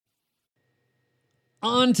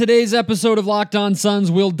On today's episode of Locked On Suns,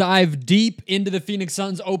 we'll dive deep into the Phoenix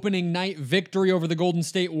Suns' opening night victory over the Golden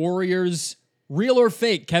State Warriors. Real or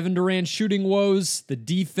fake, Kevin Durant's shooting woes, the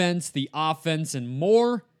defense, the offense, and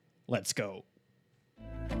more. Let's go.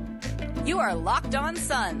 You are Locked On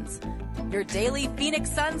Suns, your daily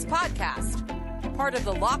Phoenix Suns podcast. Part of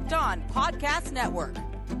the Locked On Podcast Network,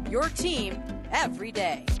 your team every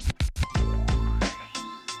day.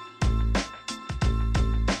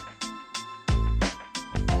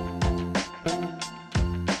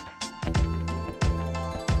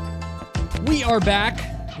 We are back.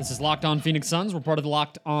 This is Locked On Phoenix Suns. We're part of the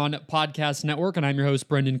Locked On Podcast Network, and I'm your host,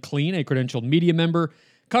 Brendan Clean, a credentialed media member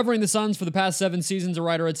covering the Suns for the past 7 seasons, a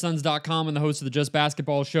writer at Suns.com, and the host of the Just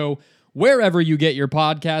Basketball Show, wherever you get your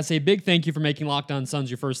podcasts. A big thank you for making Locked On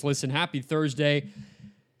Suns your first listen. Happy Thursday.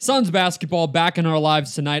 Suns basketball back in our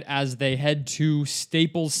lives tonight as they head to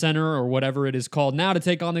Staples Center, or whatever it is called now, to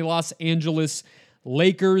take on the Los Angeles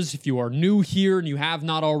Lakers. If you are new here and you have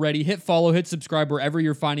not already, hit follow, hit subscribe wherever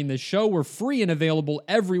you're finding this show. We're free and available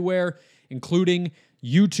everywhere, including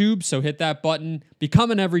YouTube, so hit that button.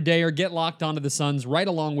 Become an everydayer. Get locked onto the Suns right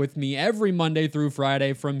along with me every Monday through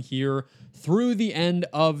Friday from here through the end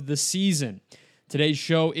of the season. Today's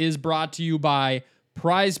show is brought to you by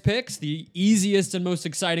Prize Picks, the easiest and most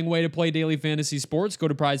exciting way to play daily fantasy sports. Go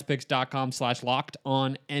to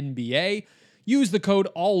prizepicks.com/lockedonnba. Use the code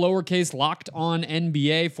all lowercase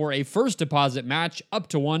LOCKEDONNBA for a first deposit match up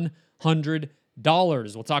to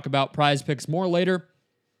 $100. We'll talk about Prize Picks more later,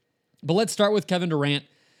 but let's start with Kevin Durant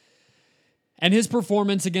and his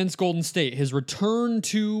performance against Golden State. His return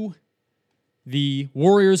to the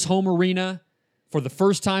Warriors' home arena for the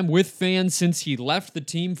first time with fans since he left the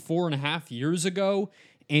team 4.5 years ago,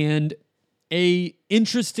 and a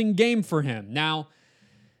interesting game for him. Now,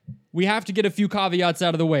 we have to get a few caveats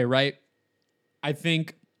out of the way, right? I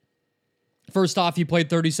think, first off, he played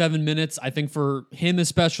 37 minutes. I think for him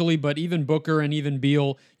especially, but even Booker and even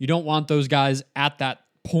Beal, you don't want those guys at that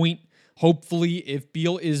point. Hopefully, if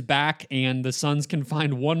Beal is back and the Suns can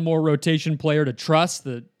find one more rotation player to trust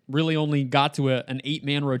that really only got to an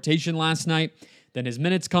 8-man rotation last night, then his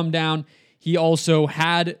minutes come down. He also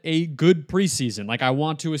had a good preseason. I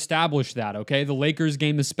want to establish that, okay? The Lakers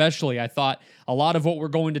game especially, I thought a lot of what we're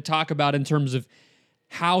going to talk about in terms of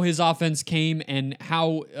how his offense came and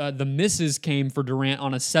how the misses came for Durant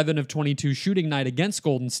on a 7 of 22 shooting night against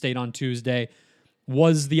Golden State on Tuesday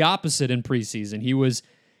was the opposite in preseason. He was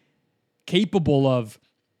capable of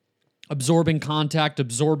absorbing contact,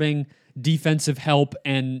 absorbing defensive help,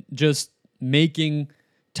 and just making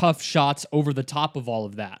tough shots over the top of all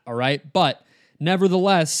of that, all right? But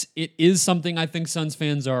nevertheless, it is something I think Suns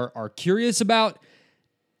fans are curious about,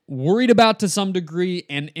 worried about to some degree,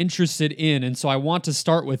 and interested in, and so I want to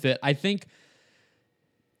start with it. I think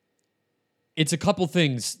it's a couple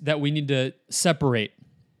things that we need to separate.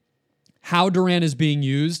 How Durant is being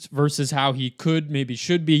used versus how he maybe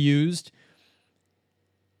should be used.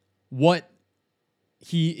 What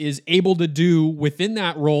he is able to do within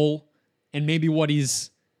that role, and maybe what he's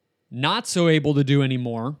not so able to do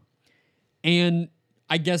anymore. And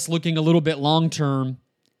I guess looking a little bit long-term,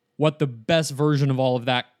 what the best version of all of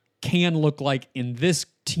that can look like in this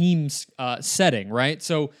team's setting, right?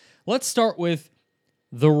 So let's start with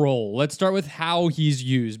the role. Let's start with how he's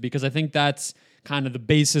used, because I think that's kind of the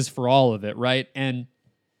basis for all of it, right? And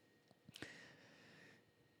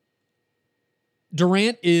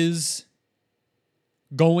Durant is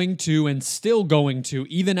going to, and still going to,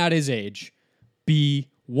 even at his age,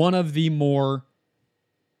 be one of the more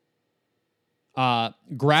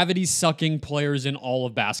gravity-sucking players in all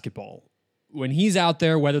of basketball. When he's out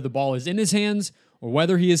there, whether the ball is in his hands or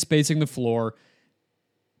whether he is spacing the floor,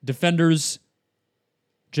 defenders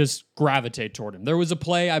just gravitate toward him. There was a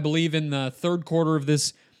play, I believe, in the third quarter of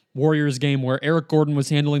this Warriors game where Eric Gordon was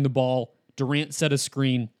handling the ball. Durant set a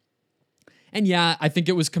screen. And yeah, I think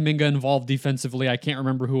it was Kuminga involved defensively. I can't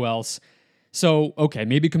remember who else. So, okay,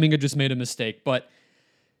 maybe Kuminga just made a mistake. But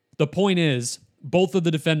the point is, both of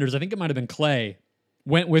the defenders, I think it might have been Clay,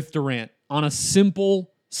 went with Durant on a simple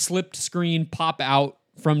slipped screen pop out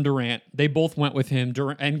from Durant. They both went with him,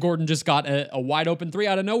 and Gordon just got a wide open three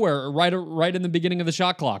out of nowhere, right in the beginning of the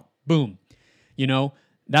shot clock. Boom.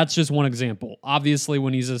 That's just one example. Obviously,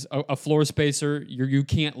 when he's a floor spacer, you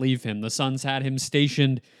can't leave him. The Suns had him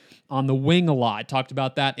stationed on the wing a lot. I talked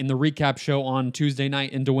about that in the recap show on Tuesday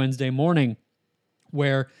night into Wednesday morning,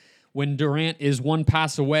 where when Durant is one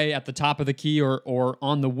pass away at the top of the key or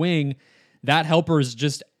on the wing, that helper is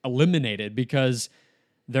just eliminated because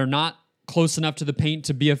they're not close enough to the paint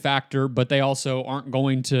to be a factor, but they also aren't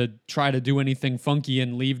going to try to do anything funky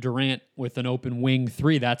and leave Durant with an open wing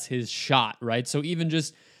three. That's his shot, right? So even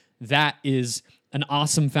just that is an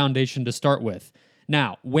awesome foundation to start with.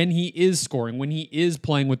 Now, when he is scoring, when he is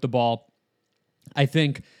playing with the ball, I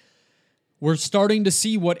think we're starting to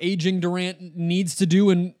see what aging Durant needs to do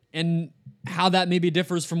and how that maybe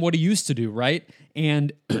differs from what he used to do, right?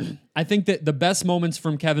 And I think that the best moments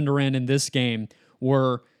from Kevin Durant in this game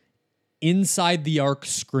were inside the arc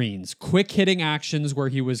screens, quick hitting actions where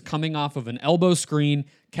he was coming off of an elbow screen,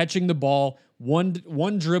 catching the ball,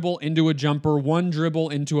 one dribble into a jumper, one dribble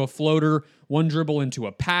into a floater, one dribble into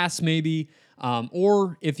a pass maybe,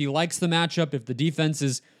 or if he likes the matchup, if the defense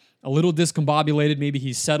is a little discombobulated, maybe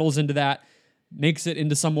he settles into that, makes it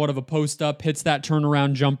into somewhat of a post up, hits that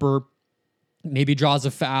turnaround jumper, maybe draws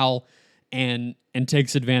a foul, and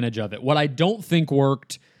takes advantage of it. What I don't think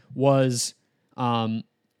worked was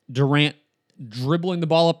Durant dribbling the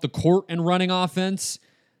ball up the court and running offense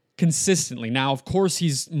consistently. Now, of course,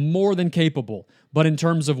 he's more than capable, but in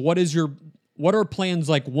terms of what are plans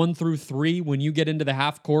like 1 through 3 when you get into the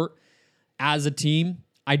half court as a team,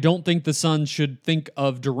 I don't think the Suns should think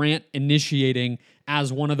of Durant initiating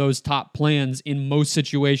as one of those top plans in most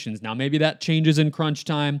situations. Now, maybe that changes in crunch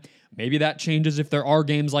time. Maybe that changes if there are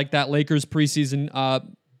games like that Lakers preseason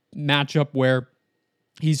matchup where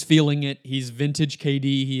he's feeling it. He's vintage KD.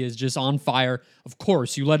 He is just on fire. Of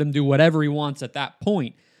course, you let him do whatever he wants at that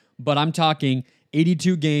point. But I'm talking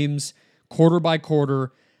 82 games, quarter by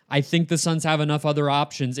quarter. I think the Suns have enough other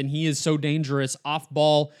options, and he is so dangerous off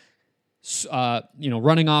ball,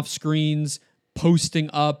 running off screens, posting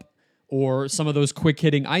up, or some of those quick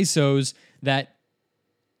hitting ISOs that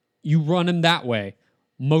you run him that way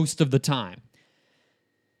most of the time.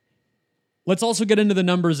 Let's also get into the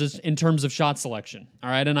numbers in terms of shot selection.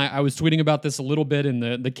 All right, and I was tweeting about this a little bit, and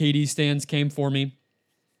the KD stands came for me,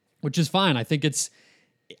 which is fine. I think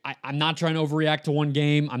I'm not trying to overreact to one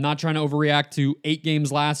game. I'm not trying to overreact to 8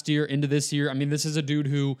 games last year into this year. I mean, this is a dude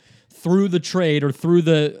who, through the trade or through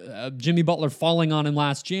the Jimmy Butler falling on him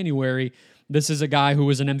last January, this is a guy who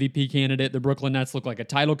was an MVP candidate. The Brooklyn Nets looked like a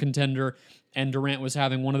title contender, and Durant was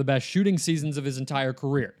having one of the best shooting seasons of his entire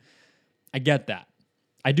career. I get that.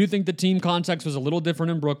 I do think the team context was a little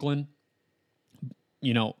different in Brooklyn.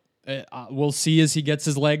 We'll see as he gets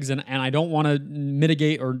his legs, and I don't want to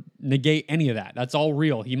mitigate or negate any of that. That's all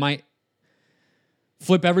real. He might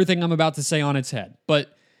flip everything I'm about to say on its head,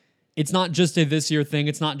 but it's not just a this year thing.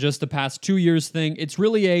 It's not just the past 2 years thing. It's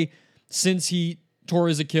really a since he tore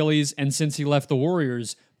his Achilles and since he left the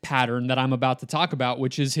Warriors pattern that I'm about to talk about,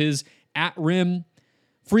 which is his at-rim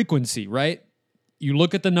frequency, right? You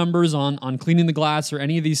look at the numbers on Cleaning the Glass or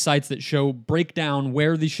any of these sites that break down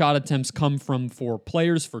where the shot attempts come from for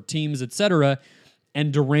players, for teams, etc.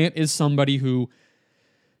 And Durant is somebody who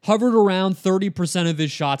hovered around 30% of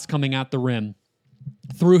his shots coming at the rim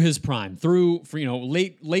through his prime,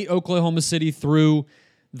 late Oklahoma City through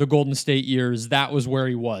the Golden State years. That was where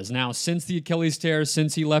he was. Now, since the Achilles tear,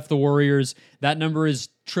 since he left the Warriors, that number has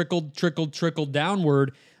trickled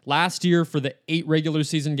downward. Last year, for the 8 regular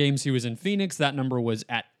season games he was in Phoenix, that number was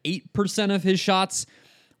at 8% of his shots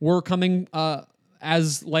were coming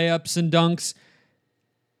as layups and dunks.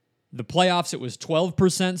 The playoffs, it was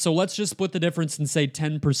 12%. So let's just split the difference and say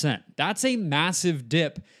 10%. That's a massive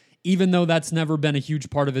dip, even though that's never been a huge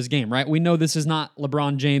part of his game, right? We know this is not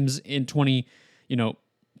LeBron James in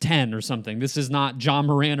 2010 or something. This is not John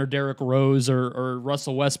Moran or Derrick Rose or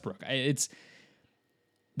Russell Westbrook.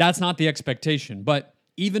 That's not the expectation, but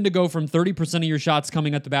even to go from 30% of your shots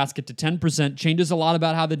coming at the basket to 10% changes a lot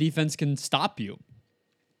about how the defense can stop you.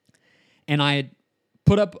 And I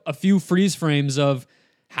put up a few freeze frames of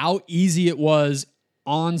how easy it was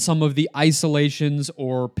on some of the isolations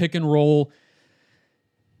or pick and roll,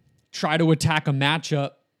 try to attack a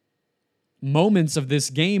matchup moments of this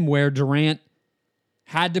game where Durant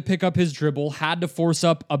had to pick up his dribble, had to force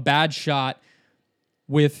up a bad shot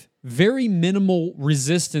with very minimal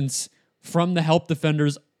resistance from the help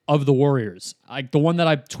defenders of the Warriors. Like the one that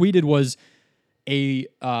I tweeted was a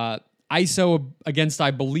ISO against,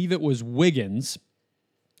 I believe it was Wiggins,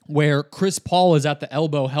 where Chris Paul is at the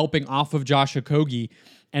elbow helping off of Josh Okogie,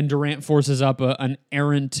 and Durant forces up an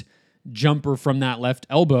errant jumper from that left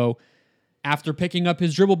elbow after picking up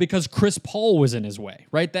his dribble because Chris Paul was in his way,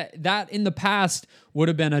 right? That in the past would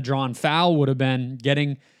have been a drawn foul, would have been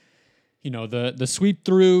getting the sweep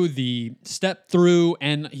through, the step through,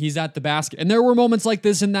 and he's at the basket. And there were moments like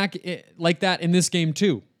that in this game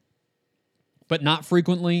too, but not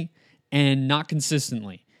frequently and not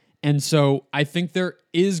consistently. And so I think there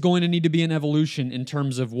is going to need to be an evolution in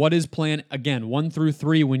terms of what is plan, again, 1 through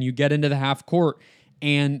 3 when you get into the half court.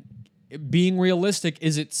 And being realistic,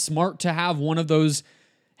 is it smart to have one of those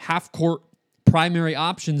half court primary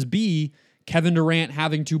options be Kevin Durant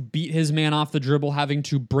having to beat his man off the dribble, having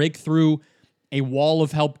to break through a wall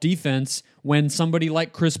of help defense when somebody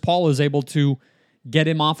like Chris Paul is able to get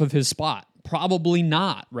him off of his spot? Probably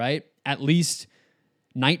not, right? At least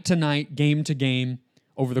night to night, game to game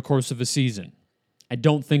over the course of a season. I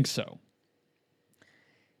don't think so.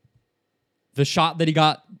 The shot that he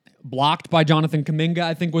got blocked by Jonathan Kuminga,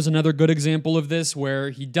 I think, was another good example of this, where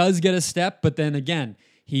he does get a step, but then again,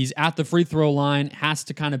 he's at the free throw line, has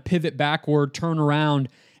to kind of pivot backward, turn around,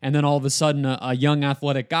 and then all of a sudden a young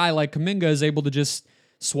athletic guy like Kuminga is able to just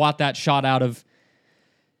swat that shot out of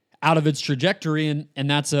its trajectory, and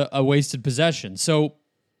that's a wasted possession. So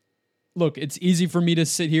look, it's easy for me to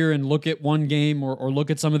sit here and look at one game or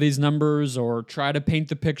look at some of these numbers or try to paint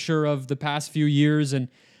the picture of the past few years, and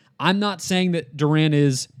I'm not saying that Durant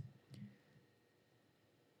is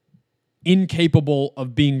incapable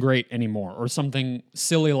of being great anymore or something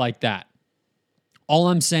silly like that. All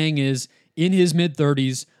I'm saying is, in his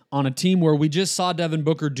mid-30s, on a team where we just saw Devin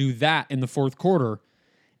Booker do that in the fourth quarter,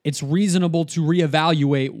 it's reasonable to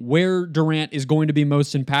reevaluate where Durant is going to be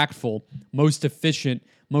most impactful, most efficient,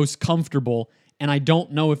 most comfortable, and I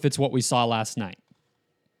don't know if it's what we saw last night.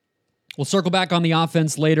 We'll circle back on the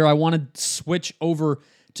offense later. I want to switch over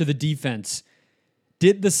to the defense.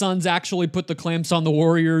 Did the Suns actually put the clamps on the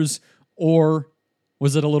Warriors, or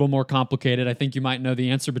was it a little more complicated? I think you might know the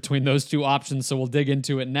answer between those two options, so we'll dig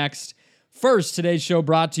into it next. First, today's show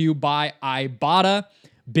brought to you by Ibotta.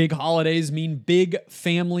 Big holidays mean big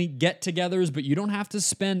family get-togethers, but you don't have to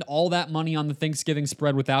spend all that money on the Thanksgiving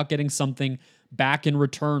spread without getting something back in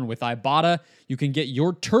return. With Ibotta, you can get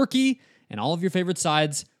your turkey and all of your favorite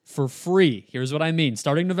sides for free. Here's what I mean.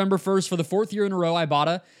 Starting November 1st, for the 4th year in a row,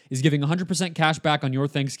 Ibotta is giving 100% cash back on your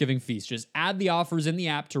Thanksgiving feast. Just add the offers in the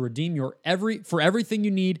app to redeem for everything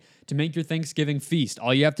you need to make your Thanksgiving feast.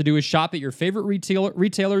 All you have to do is shop at your favorite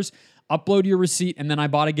retailers, upload your receipt, and then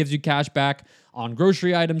Ibotta gives you cash back on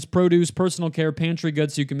grocery items, produce, personal care, pantry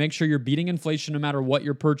goods, so you can make sure you're beating inflation no matter what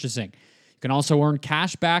you're purchasing. You can also earn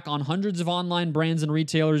cash back on hundreds of online brands and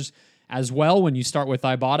retailers as well when you start with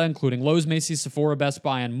Ibotta, including Lowe's, Macy's, Sephora, Best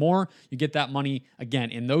Buy, and more. You get that money,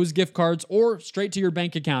 again, in those gift cards or straight to your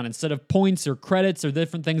bank account. Instead of points or credits or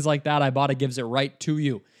different things like that, Ibotta gives it right to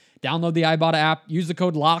you. Download the Ibotta app, use the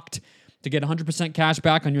code LOCKED to get 100% cash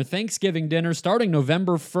back on your Thanksgiving dinner starting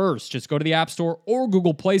November 1st. Just go to the App Store or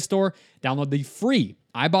Google Play Store, download the free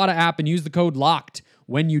Ibotta app, and use the code LOCKED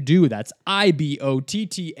when you do. That's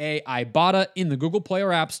IBOTTA, Ibotta, in the Google Play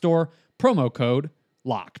or App Store, promo code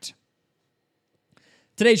LOCKED.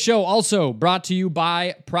 Today's show also brought to you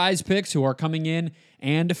by Prize Picks, who are coming in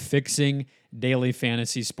and fixing daily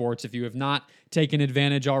fantasy sports. If you have not taken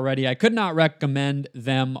advantage already, I could not recommend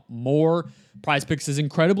them more. Prize Picks is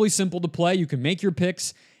incredibly simple to play. You can make your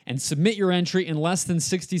picks and submit your entry in less than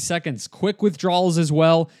 60 seconds. Quick withdrawals as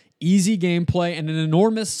well, easy gameplay, and an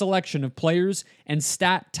enormous selection of players and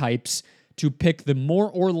stat types to pick the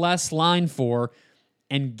more or less line for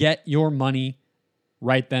and get your money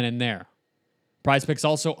right then and there. Prize Picks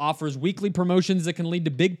also offers weekly promotions that can lead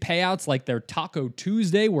to big payouts, like their Taco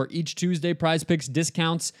Tuesday, where each Tuesday Prize Picks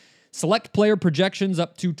discounts select player projections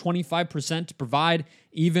up to 25% to provide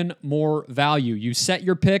even more value. You set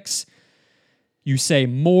your picks, you say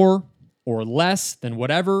more or less than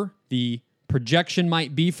whatever the projection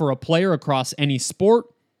might be for a player across any sport.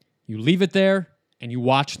 You leave it there, and you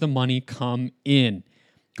watch the money come in.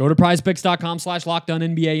 Go to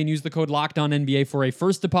prizepicks.com/LockedOnNBA and use the code LockedOnNBA for a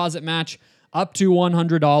first deposit match up to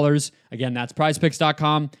 $100. Again, that's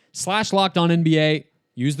prizepicks.com/LockedOnNBA.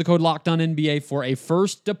 Use the code LockedOnNBA for a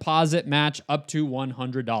first deposit match up to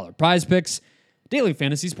 $100. Prize Picks, daily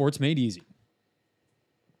fantasy sports made easy.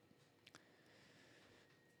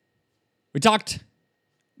 We talked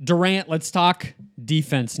Durant. Let's talk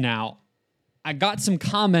defense now. I got some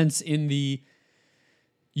comments in the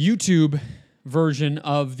YouTube version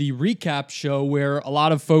of the recap show where a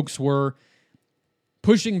lot of folks were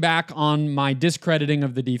pushing back on my discrediting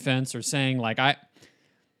of the defense, or saying, like,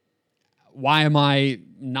 why am I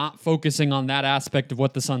not focusing on that aspect of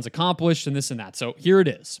what the Suns accomplished and this and that? So here it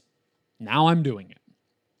is. Now I'm doing it.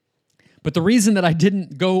 But the reason that I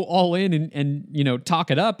didn't go all in and talk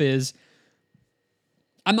it up is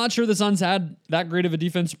I'm not sure the Suns had that great of a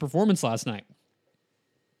defensive performance last night.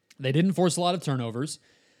 They didn't force a lot of turnovers,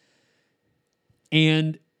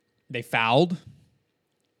 and they fouled.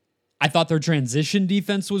 I thought their transition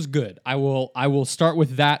defense was good. I will start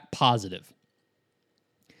with that positive.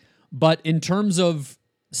 But in terms of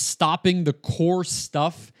stopping the core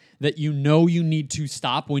stuff that you know you need to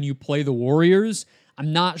stop when you play the Warriors,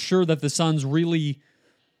 I'm not sure that the Suns really...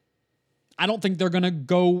 I don't think they're going to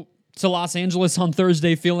go to Los Angeles on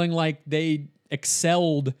Thursday feeling like they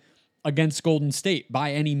excelled against Golden State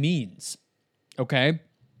by any means. Okay?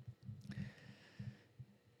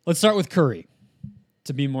 Let's start with Curry,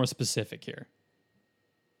 to be more specific here.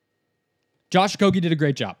 Josh Okogie did a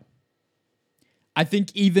great job. I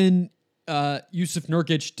think even Yusuf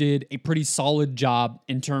Nurkic did a pretty solid job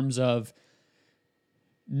in terms of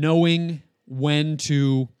knowing when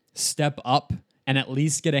to step up and at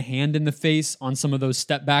least get a hand in the face on some of those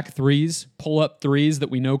step-back threes, pull-up threes that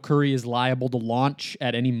we know Curry is liable to launch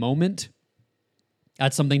at any moment.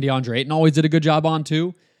 That's something DeAndre Ayton always did a good job on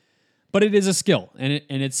too. But it is a skill, and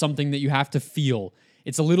it's something that you have to feel.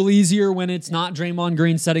 It's a little easier when it's not Draymond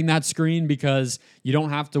Green setting that screen because you don't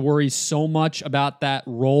have to worry so much about that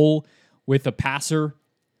role with a passer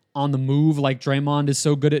on the move like Draymond is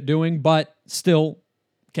so good at doing. But still,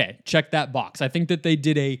 okay, check that box. I think that they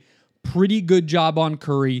did a pretty good job on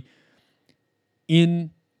Curry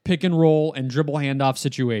in pick and roll and dribble handoff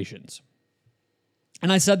situations.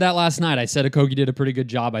 And I said that last night. I said Okogie did a pretty good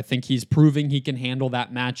job. I think he's proving he can handle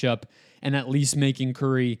that matchup and at least making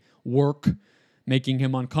Curry work, making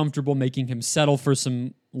him uncomfortable, making him settle for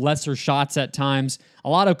some lesser shots at times. A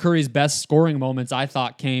lot of Curry's best scoring moments, I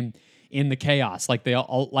thought, came in the chaos, like they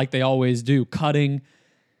always do, cutting,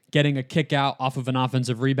 getting a kick out off of an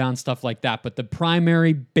offensive rebound, stuff like that. But the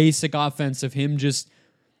primary basic offense of him just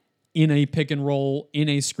in a pick and roll, in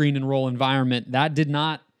a screen and roll environment, that did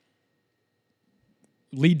not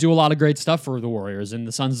lead to a lot of great stuff for the Warriors, and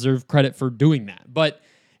the Suns deserve credit for doing that. But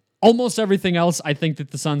almost everything else, I think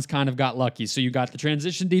that the Suns kind of got lucky. So you got the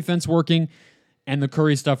transition defense working and the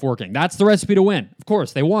Curry stuff working. That's the recipe to win. Of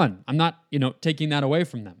course, they won. I'm not, taking that away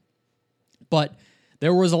from them. But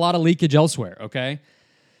there was a lot of leakage elsewhere, okay?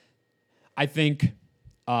 I think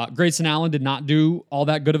Grayson Allen did not do all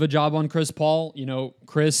that good of a job on Chris Paul.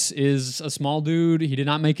 Chris is a small dude. He did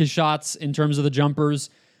not make his shots in terms of the jumpers.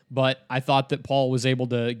 But I thought that Paul was able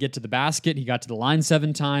to get to the basket. He got to the line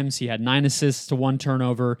 7 times. He had 9 assists to 1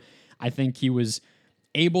 turnover. I think he was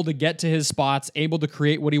able to get to his spots, able to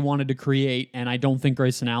create what he wanted to create, and I don't think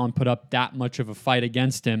Grayson Allen put up that much of a fight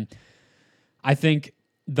against him. I think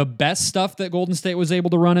the best stuff that Golden State was able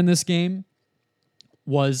to run in this game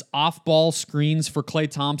was off-ball screens for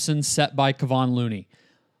Klay Thompson set by Kevon Looney.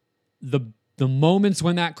 The moments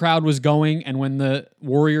when that crowd was going and when the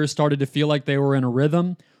Warriors started to feel like they were in a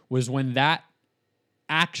rhythm was when that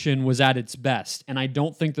action was at its best. And I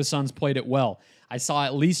don't think the Suns played it well. I saw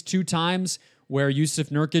at least 2 times where Yusuf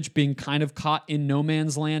Nurkic being kind of caught in no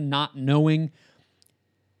man's land, not knowing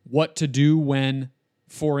what to do when,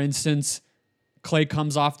 for instance, Klay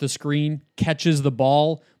comes off the screen, catches the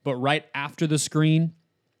ball, but right after the screen,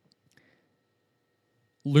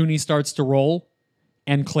 Looney starts to roll,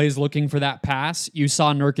 and Klay's looking for that pass. You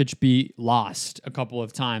saw Nurkic be lost a couple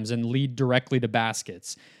of times and lead directly to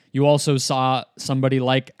baskets. You also saw somebody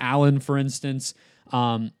like Allen, for instance,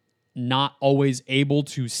 not always able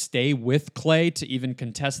to stay with Klay to even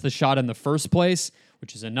contest the shot in the first place,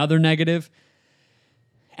 which is another negative.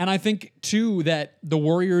 And I think, too, that the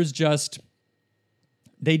Warriors the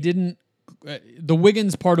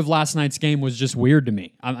Wiggins part of last night's game was just weird to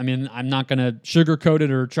me. I mean, I'm not going to sugarcoat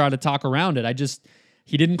it or try to talk around it.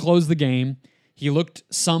 He didn't close the game. He looked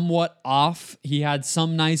somewhat off. He had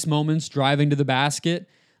some nice moments driving to the basket.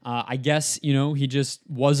 I guess, he just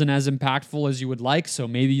wasn't as impactful as you would like, so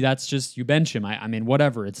maybe that's just you bench him. I mean,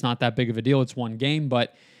 whatever. It's not that big of a deal. It's one game,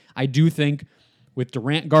 but I do think with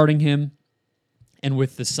Durant guarding him and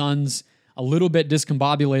with the Suns a little bit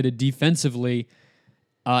discombobulated defensively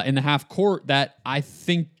in the half court, that I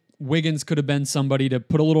think Wiggins could have been somebody to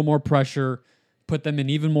put a little more pressure, put them in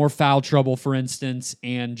even more foul trouble, for instance,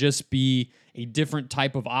 and just be a different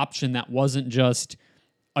type of option that wasn't just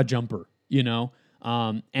a jumper,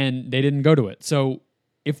 and they didn't go to it. So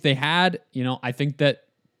if they had, I think that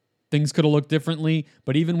things could have looked differently,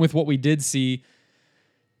 but even with what we did see,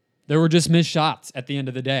 there were just missed shots at the end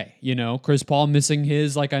of the day. Chris Paul missing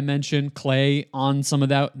his, like I mentioned, Klay on some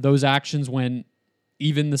of those actions when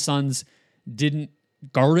even the Suns didn't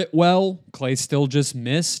guard it well. Klay still just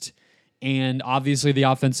missed. And obviously the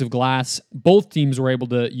offensive glass, both teams were able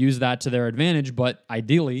to use that to their advantage, but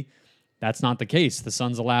ideally that's not the case. The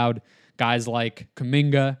Suns allowed guys like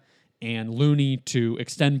Kuminga and Looney to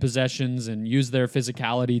extend possessions and use their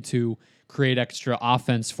physicality to create extra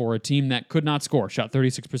offense for a team that could not score, shot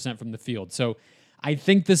 36% from the field. So I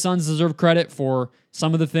think the Suns deserve credit for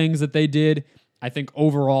some of the things that they did. I think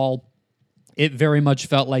overall it very much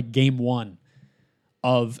felt like game one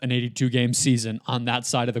of an 82-game season on that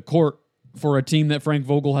side of the court for a team that Frank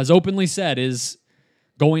Vogel has openly said is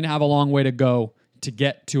going to have a long way to go to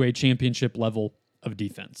get to a championship level of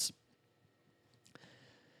defense.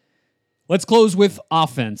 Let's close with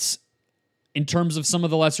offense in terms of some of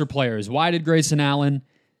the lesser players. Why did Grayson Allen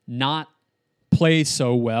not play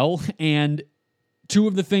so well? And two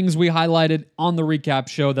of the things we highlighted on the recap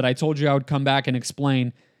show that I told you I would come back and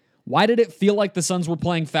explain. Why did it feel like the Suns were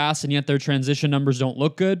playing fast and yet their transition numbers don't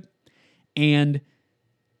look good? And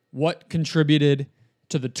what contributed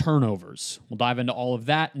to the turnovers? We'll dive into all of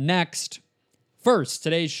that next. First,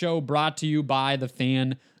 today's show brought to you by the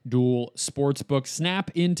FanDuel Sportsbook.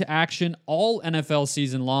 Snap into action all NFL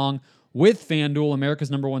season long with FanDuel,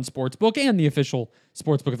 America's #1 sportsbook and the official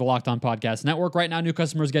sportsbook of the Locked On Podcast Network. Right now, new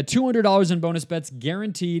customers get $200 in bonus bets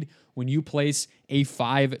guaranteed when you place a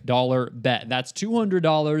 $5 bet. That's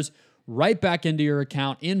 $200 right back into your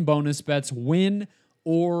account in bonus bets, win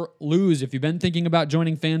or lose. If you've been thinking about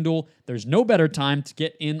joining FanDuel, there's no better time to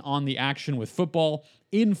get in on the action with football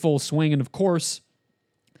in full swing. And of course,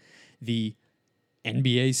 the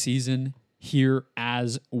NBA season here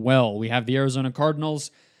as well. We have the Arizona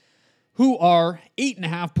Cardinals, who are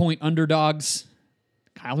 8.5-point underdogs.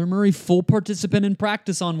 Kyler Murray, full participant in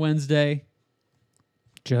practice on Wednesday.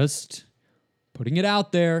 Just putting it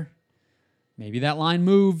out there. Maybe that line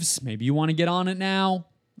moves. Maybe you want to get on it now.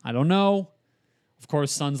 I don't know. Of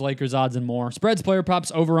course, Suns, Lakers, odds, and more. Spreads, player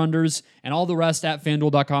props, over-unders, and all the rest at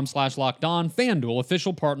FanDuel.com/lockedon. FanDuel,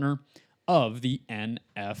 official partner of the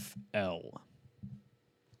NFL.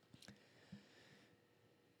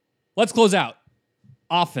 Let's close out.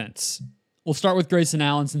 Offense. We'll start with Grayson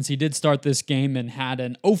Allen since he did start this game and had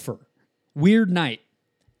an weird night.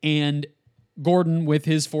 And Gordon with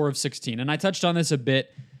his 4 of 16. And I touched on this a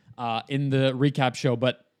bit in the recap show,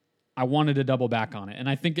 but I wanted to double back on it. And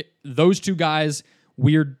I think those two guys,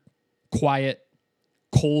 weird, quiet,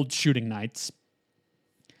 cold shooting nights,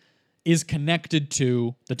 is connected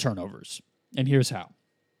to the turnovers. And here's how.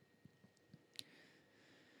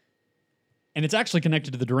 And it's actually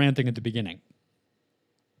connected to the Durant thing at the beginning.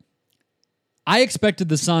 I expected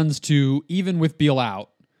the Suns to, even if Beal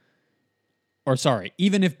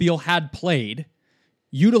had played,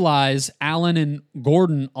 utilize Allen and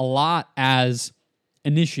Gordon a lot as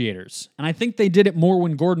initiators. And I think they did it more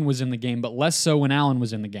when Gordon was in the game, but less so when Allen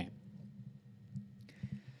was in the game.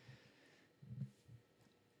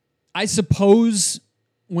 I suppose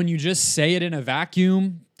when you just say it in a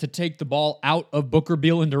vacuum, to take the ball out of Booker,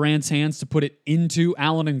 Beal, and Durant's hands to put it into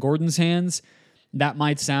Allen and Gordon's hands, that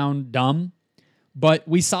might sound dumb. But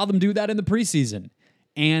we saw them do that in the preseason.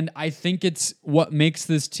 And I think it's what makes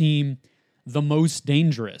this team the most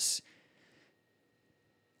dangerous.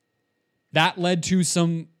 That led to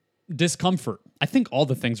some discomfort. I think all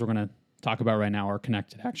the things we're going to talk about right now are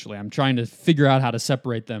connected, actually. I'm trying to figure out how to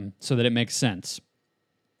separate them so that it makes sense.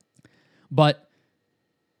 But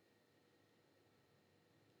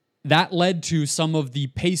that led to some of the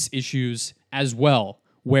pace issues as well,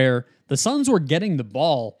 where the Suns were getting the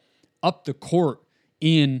ball up the court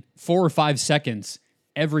in 4 or 5 seconds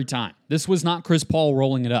every time. This was not Chris Paul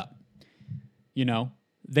rolling it up. You know,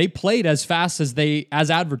 they played as fast as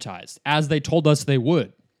advertised, as they told us they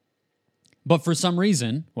would. But for some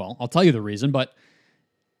reason, well, I'll tell you the reason, but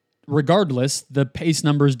regardless, the pace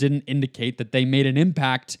numbers didn't indicate that they made an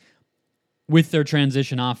impact with their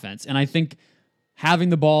transition offense. And I think having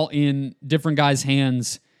the ball in different guys'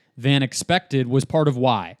 hands than expected was part of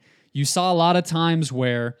why. You saw a lot of times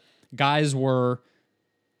where guys were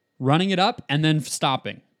running it up and then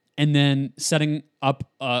stopping, and then setting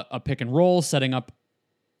up a pick and roll, setting up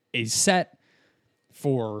a set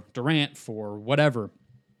for Durant, for whatever.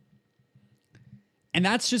 And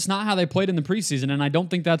that's just not how they played in the preseason, and I don't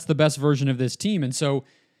think that's the best version of this team. And so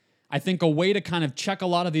I think a way to kind of check a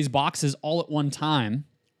lot of these boxes all at one time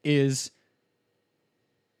is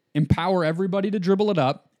empower everybody to dribble it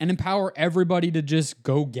up and empower everybody to just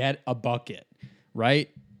go get a bucket, right?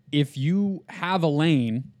 If you have a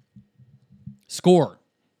lane, score.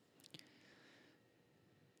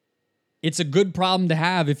 It's a good problem to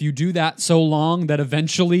have if you do that so long that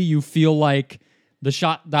eventually you feel like the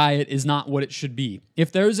shot diet is not what it should be.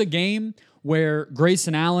 If there's a game where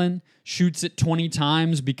Grayson Allen shoots it 20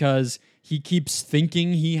 times because he keeps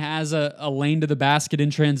thinking he has a lane to the basket in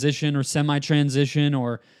transition or semi-transition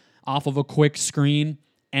or off of a quick screen,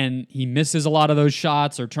 and he misses a lot of those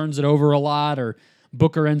shots or turns it over a lot, or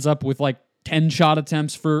Booker ends up with like 10 shot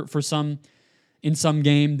attempts for some in some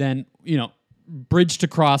game, then, you know, bridge to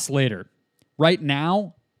cross later. Right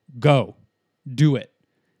now, go. Do it.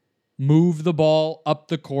 Move the ball up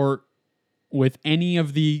the court with any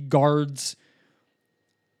of the guards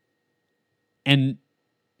and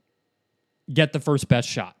get the first best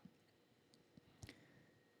shot.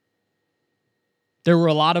 There were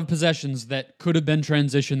a lot of possessions that could have been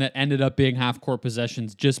transition that ended up being half-court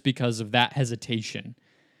possessions just because of that hesitation.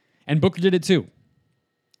 And Booker did it too.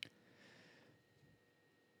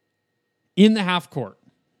 In the half-court,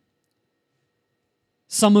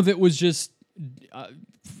 some of it was just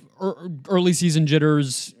early season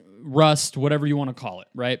jitters, rust, whatever you want to call it,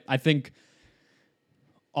 right? I think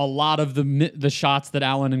a lot of the shots that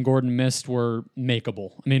Allen and Gordon missed were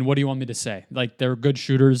makeable. I mean, what do you want me to say? Like, they're good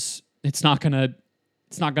shooters. It's not gonna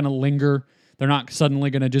linger. They're not suddenly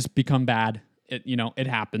gonna just become bad. It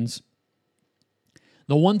happens.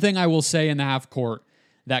 The one thing I will say in the half court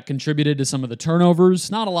that contributed to some of the turnovers,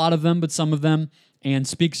 not a lot of them, but some of them, and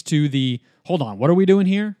speaks to the hold on, what are we doing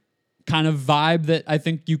here? Kind of vibe that I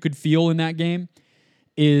think you could feel in that game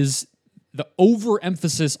is the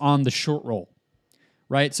overemphasis on the short roll.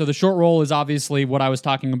 Right? So the short roll is obviously what I was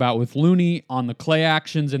talking about with Looney on the Clay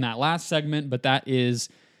actions in that last segment, but that is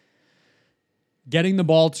getting the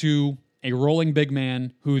ball to a rolling big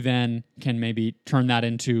man who then can maybe turn that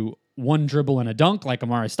into one dribble and a dunk like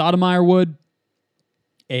Amari Stoudemire would,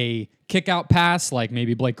 a kick-out pass like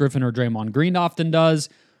maybe Blake Griffin or Draymond Green often does,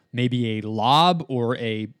 maybe a lob or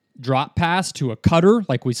a drop pass to a cutter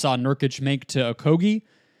like we saw Nurkic make to Okogie.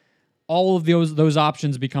 All of those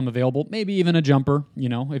options become available. Maybe even a jumper,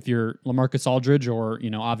 if you're LaMarcus Aldridge or,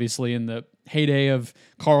 obviously in the heyday of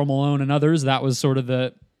Karl Malone and others, that was sort of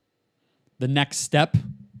the next step.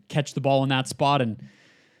 Catch the ball in that spot and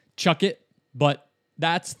chuck it. But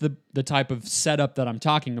that's the type of setup that I'm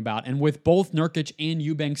talking about. And with both Nurkic and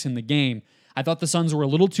Eubanks in the game, I thought the Suns were a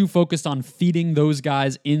little too focused on feeding those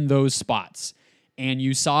guys in those spots. And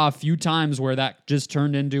you saw a few times where that just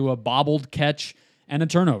turned into a bobbled catch and a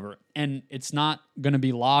turnover. And it's not going to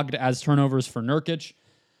be logged as turnovers for Nurkic. It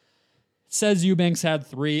says Eubanks had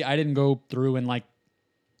 3. I didn't go through and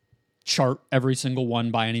chart every single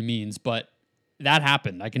one by any means, but that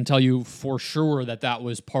happened. I can tell you for sure that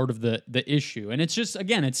was part of the issue. And it's just,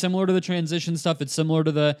 again, it's similar to the transition stuff. It's similar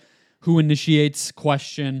to the who initiates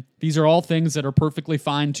question. These are all things that are perfectly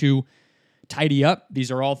fine to tidy up. These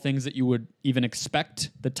are all things that you would even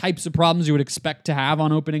expect, the types of problems you would expect to have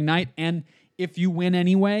on opening night. And if you win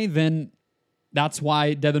anyway, then that's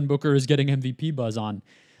why Devin Booker is getting MVP buzz on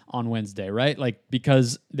Wednesday, right?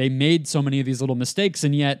 Because they made so many of these little mistakes,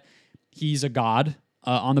 and yet he's a god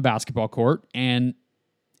on the basketball court, and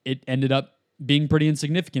it ended up being pretty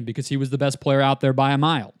insignificant because he was the best player out there by a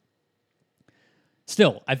mile.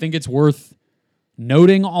 Still, I think it's worth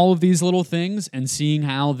noting all of these little things and seeing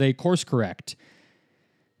how they course correct.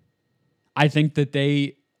 I think that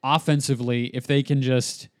they offensively, if they can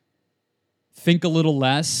just think a little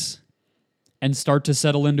less and start to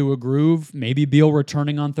settle into a groove, maybe Beal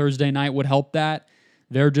returning on Thursday night would help that.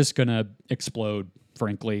 They're just going to explode,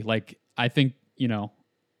 frankly. I think,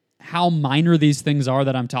 how minor these things are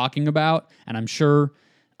that I'm talking about, and I'm sure,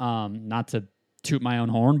 not to toot my own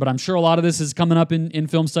horn, but I'm sure a lot of this is coming up in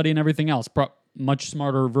film study and everything else. Much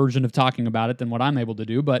smarter version of talking about it than what I'm able to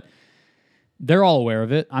do, but they're all aware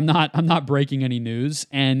of it. I'm not breaking any news,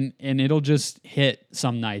 and it'll just hit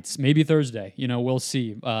some nights. Maybe Thursday. We'll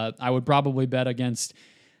see. I would probably bet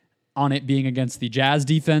on it being against the Jazz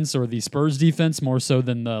defense or the Spurs defense more so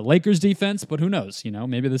than the Lakers defense, but who knows?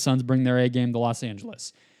 Maybe the Suns bring their A game to Los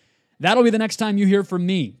Angeles. That'll be the next time you hear from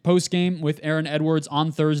me. Post-game with Aaron Edwards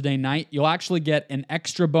on Thursday night. You'll actually get an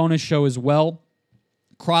extra bonus show as well.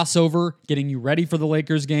 Crossover, getting you ready for the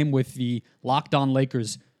Lakers game with the Locked On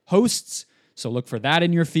Lakers hosts. So look for that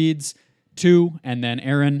in your feeds too. And then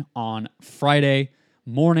Aaron on Friday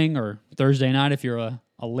morning or Thursday night if you're a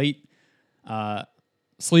late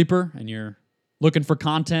sleeper and you're looking for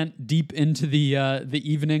content deep into the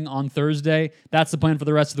evening on Thursday. That's the plan for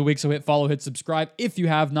the rest of the week. So hit follow, hit subscribe if you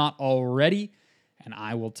have not already. And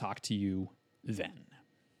I will talk to you then.